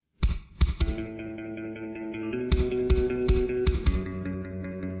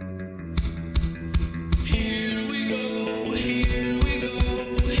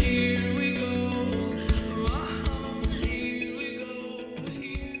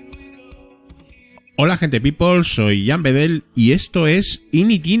Hola gente people, soy Jan Bedel y esto es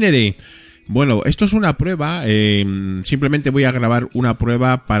In Itinere. Bueno, esto es una prueba, simplemente voy a grabar una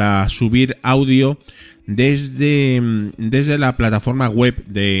prueba para subir audio desde la plataforma web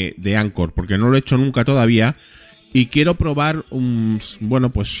de Anchor, porque no lo he hecho nunca todavía y quiero probar, bueno,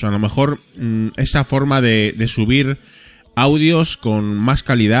 pues a lo mejor esa forma de subir audios con más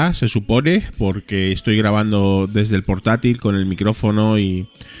calidad, se supone, porque estoy grabando desde el portátil con el micrófono y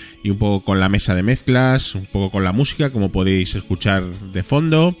un poco con la mesa de mezclas, un poco con la música, como podéis escuchar de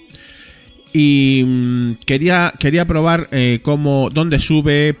fondo. Y quería probar dónde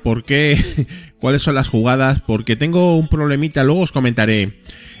sube, por qué, cuáles son las jugadas, porque tengo un problemita, luego os comentaré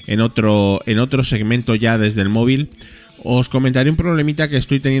en otro segmento ya desde el móvil. Os comentaré un problemita que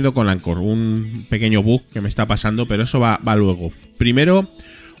estoy teniendo con Anchor, un pequeño bug que me está pasando, pero eso va luego. Primero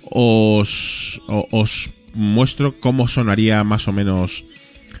os muestro cómo sonaría más o menos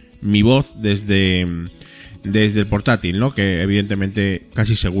mi voz desde el portátil, ¿no? Que evidentemente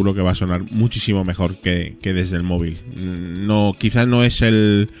casi seguro que va a sonar muchísimo mejor que desde el móvil. No, quizás no es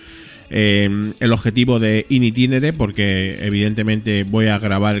el objetivo de In Itinere, porque evidentemente voy a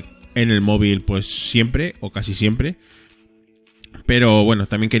grabar en el móvil pues siempre o casi siempre. Pero bueno,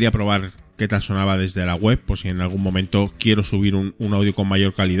 también quería probar qué tal sonaba desde la web, por si en algún momento quiero subir un audio con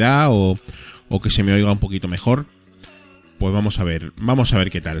mayor calidad o que se me oiga un poquito mejor. Pues vamos a ver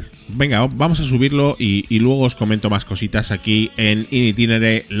qué tal. Venga, vamos a subirlo y luego os comento más cositas aquí en In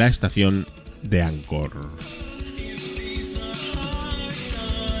Itinere, la estación de Anchor.